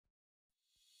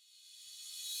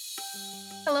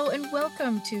Hello and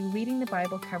welcome to Reading the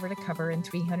Bible Cover to Cover in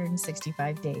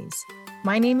 365 Days.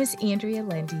 My name is Andrea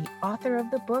Lendy, author of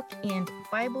the book and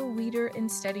Bible reader and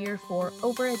studier for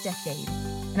over a decade,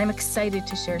 and I'm excited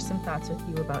to share some thoughts with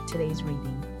you about today's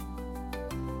reading.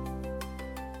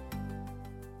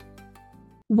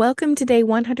 Welcome to day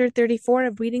 134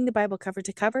 of Reading the Bible Cover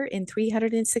to Cover in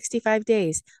 365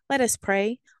 Days. Let us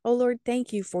pray. Oh Lord,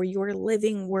 thank you for your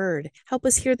living word. Help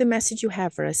us hear the message you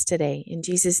have for us today. In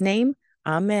Jesus' name,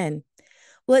 Amen.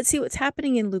 Well, let's see what's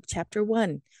happening in Luke chapter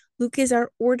 1. Luke is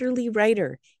our orderly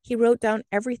writer. He wrote down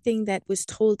everything that was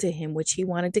told to him, which he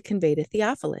wanted to convey to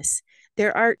Theophilus.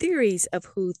 There are theories of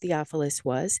who Theophilus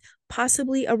was,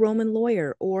 possibly a Roman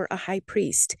lawyer or a high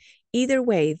priest. Either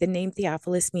way, the name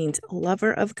Theophilus means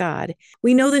lover of God.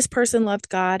 We know this person loved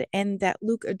God and that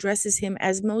Luke addresses him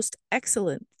as most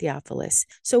excellent Theophilus,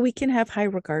 so we can have high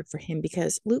regard for him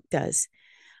because Luke does.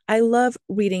 I love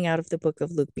reading out of the book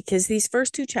of Luke because these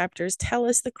first two chapters tell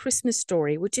us the Christmas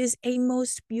story, which is a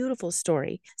most beautiful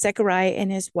story. Zechariah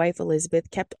and his wife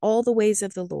Elizabeth kept all the ways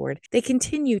of the Lord. They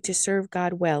continue to serve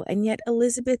God well, and yet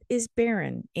Elizabeth is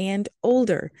barren and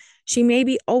older. She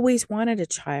maybe always wanted a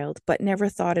child, but never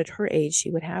thought at her age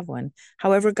she would have one.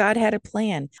 However, God had a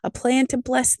plan to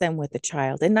bless them with a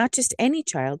child, and not just any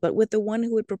child, but with the one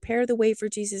who would prepare the way for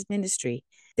Jesus' ministry.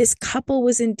 This couple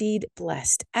was indeed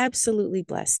blessed, absolutely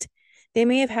blessed. They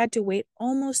may have had to wait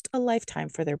almost a lifetime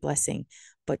for their blessing,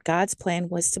 but God's plan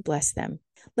was to bless them.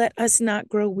 Let us not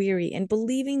grow weary in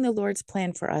believing the Lord's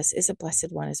plan for us is a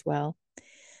blessed one as well.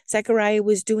 Zechariah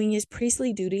was doing his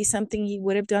priestly duty, something he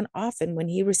would have done often when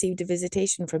he received a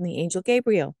visitation from the angel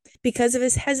Gabriel. Because of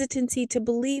his hesitancy to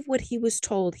believe what he was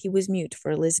told, he was mute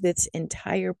for Elizabeth's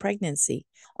entire pregnancy.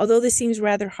 Although this seems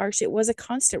rather harsh, it was a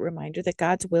constant reminder that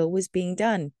God's will was being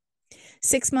done.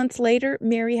 6 months later,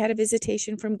 Mary had a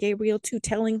visitation from Gabriel too,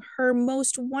 telling her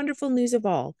most wonderful news of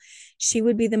all. She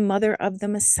would be the mother of the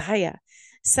Messiah.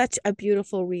 Such a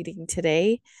beautiful reading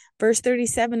today. Verse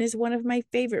 37 is one of my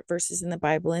favorite verses in the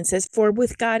Bible and says, "For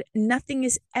with God nothing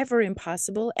is ever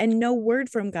impossible, and no word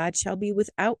from God shall be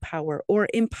without power or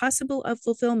impossible of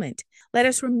fulfillment." Let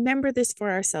us remember this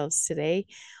for ourselves today.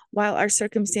 While our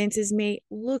circumstances may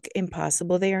look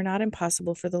impossible, they are not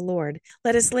impossible for the Lord.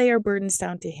 Let us lay our burdens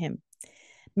down to Him.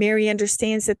 Mary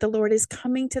understands that the Lord is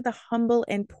coming to the humble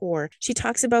and poor. She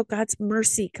talks about God's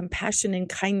mercy, compassion, and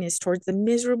kindness towards the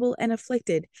miserable and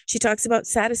afflicted. She talks about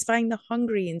satisfying the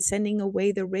hungry and sending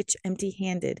away the rich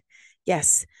empty-handed.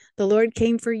 Yes, the Lord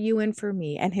came for you and for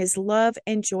me, and His love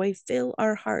and joy fill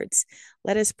our hearts.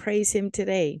 Let us praise Him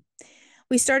today.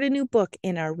 We start a new book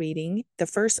in our reading, the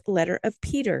first letter of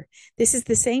Peter. This is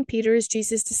the same Peter as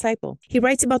Jesus' disciple. He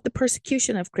writes about the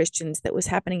persecution of Christians that was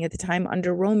happening at the time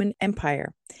under Roman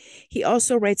Empire. He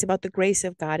also writes about the grace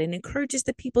of God and encourages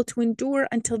the people to endure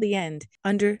until the end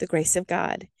under the grace of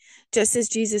God. Just as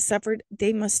Jesus suffered,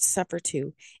 they must suffer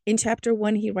too. In chapter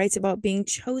 1, he writes about being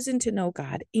chosen to know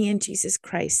God and Jesus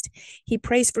Christ. He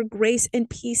prays for grace and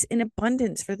peace in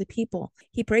abundance for the people.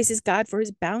 He praises God for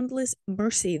His boundless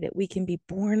mercy that we can be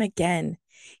born again.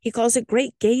 He calls it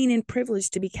great gain and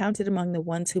privilege to be counted among the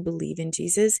ones who believe in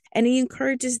Jesus, and he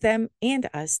encourages them and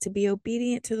us to be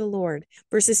obedient to the Lord.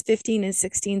 Verses 15 and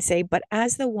 16 say, "But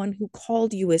as the one who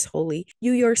called you is holy,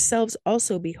 you yourselves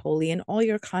also be holy in all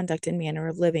your conduct and manner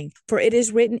of living. For it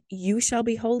is written, 'You shall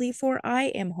be holy, for I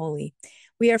am holy.'"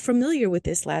 We are familiar with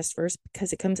this last verse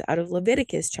because it comes out of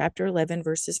Leviticus chapter 11,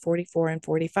 verses 44 and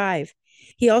 45.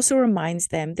 He also reminds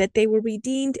them that they were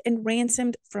redeemed and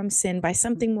ransomed from sin by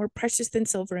something more precious than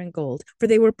silver and gold, for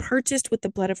they were purchased with the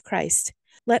blood of Christ.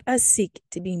 Let us seek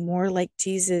to be more like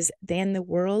Jesus than the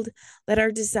world. Let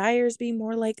our desires be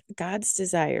more like God's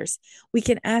desires. We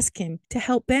can ask Him to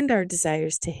help bend our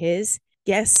desires to His.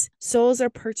 Yes, souls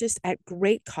are purchased at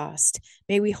great cost.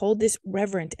 May we hold this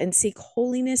reverent and seek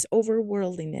holiness over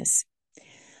worldliness.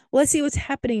 Well, let's see what's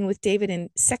happening with David in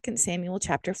 2 Samuel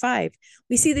chapter 5.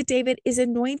 We see that David is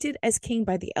anointed as king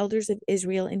by the elders of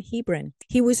Israel in Hebron.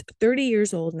 He was 30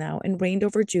 years old now and reigned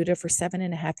over Judah for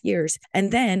 7.5 years,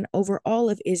 and then over all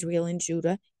of Israel and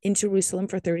Judah in Jerusalem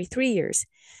for 33 years.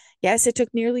 Yes, it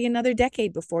took nearly another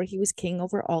decade before he was king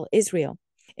over all Israel.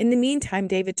 In the meantime,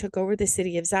 David took over the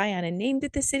city of Zion and named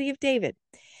it the city of David.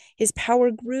 His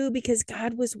power grew because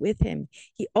God was with him.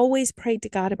 He always prayed to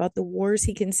God about the wars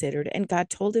he considered, and God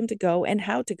told him to go and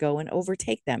how to go and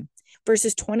overtake them.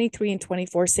 Verses 23 and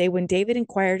 24 say, "When David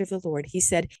inquired of the Lord, he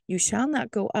said, 'You shall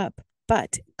not go up,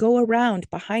 but go around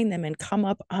behind them and come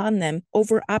up on them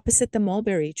over opposite the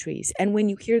mulberry trees. And when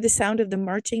you hear the sound of the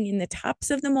marching in the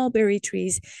tops of the mulberry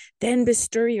trees, then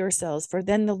bestir yourselves, for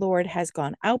then the Lord has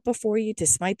gone out before you to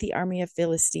smite the army of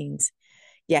Philistines.'"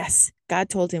 Yes, God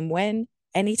told him when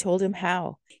And he told him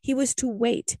how. He was to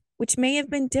wait, which may have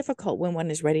been difficult when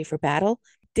one is ready for battle.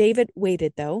 David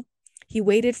waited, though. He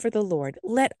waited for the Lord.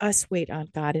 Let us wait on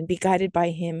God and be guided by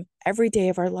him every day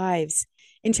of our lives.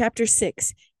 In chapter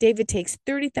 6, David takes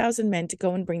 30,000 men to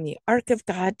go and bring the ark of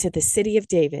God to the city of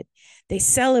David. They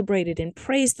celebrated and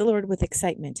praised the Lord with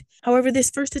excitement. However, this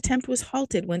first attempt was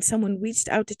halted when someone reached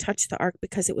out to touch the ark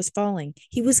because it was falling.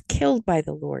 He was killed by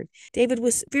the Lord. David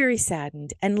was very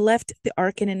saddened and left the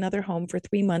ark in another home for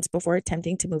 3 months before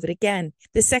attempting to move it again.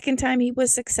 The second time he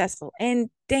was successful and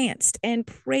danced and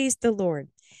praised the Lord.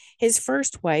 His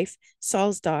first wife,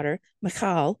 Saul's daughter,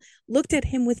 Michal, looked at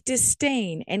him with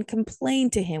disdain and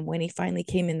complained to him when he finally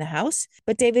came in the house.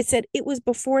 But David said, "It was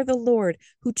before the Lord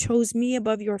who chose me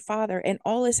above your father and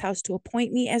all his house to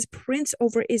appoint me as prince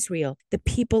over Israel, the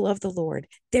people of the Lord.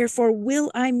 Therefore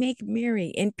will I make merry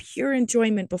in pure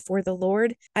enjoyment before the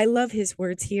Lord." I love his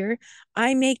words here.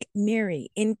 I make merry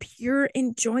in pure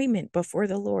enjoyment before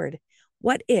the Lord.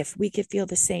 What if we could feel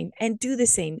the same and do the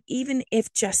same, even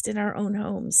if just in our own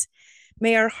homes?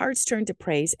 May our hearts turn to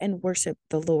praise and worship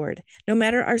the Lord. No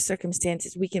matter our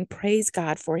circumstances, we can praise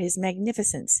God for his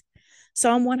magnificence.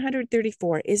 Psalm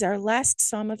 134 is our last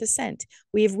psalm of ascent.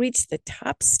 We have reached the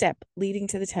top step leading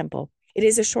to the temple. It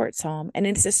is a short psalm, and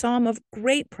it is a psalm of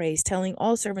great praise, telling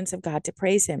all servants of God to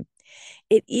praise him.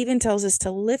 It even tells us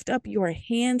to lift up your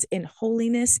hands in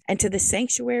holiness and to the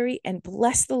sanctuary and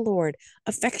bless the Lord,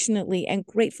 affectionately and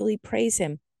gratefully praise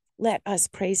him. Let us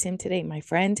praise him today, my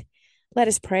friend. Let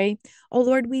us pray. Oh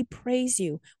Lord, we praise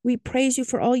you. We praise you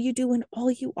for all you do and all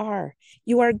you are.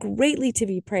 You are greatly to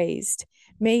be praised.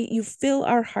 May you fill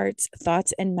our hearts,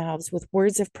 thoughts, and mouths with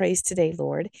words of praise today,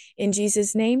 Lord. In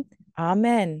Jesus' name,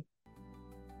 amen.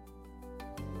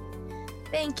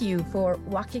 Thank you for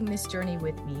walking this journey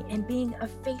with me and being a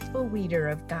faithful reader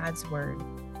of God's Word.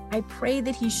 I pray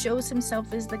that he shows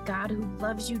himself as the God who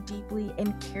loves you deeply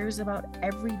and cares about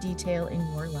every detail in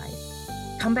your life.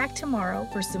 Come back tomorrow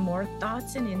for some more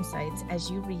thoughts and insights as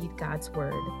you read God's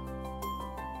Word.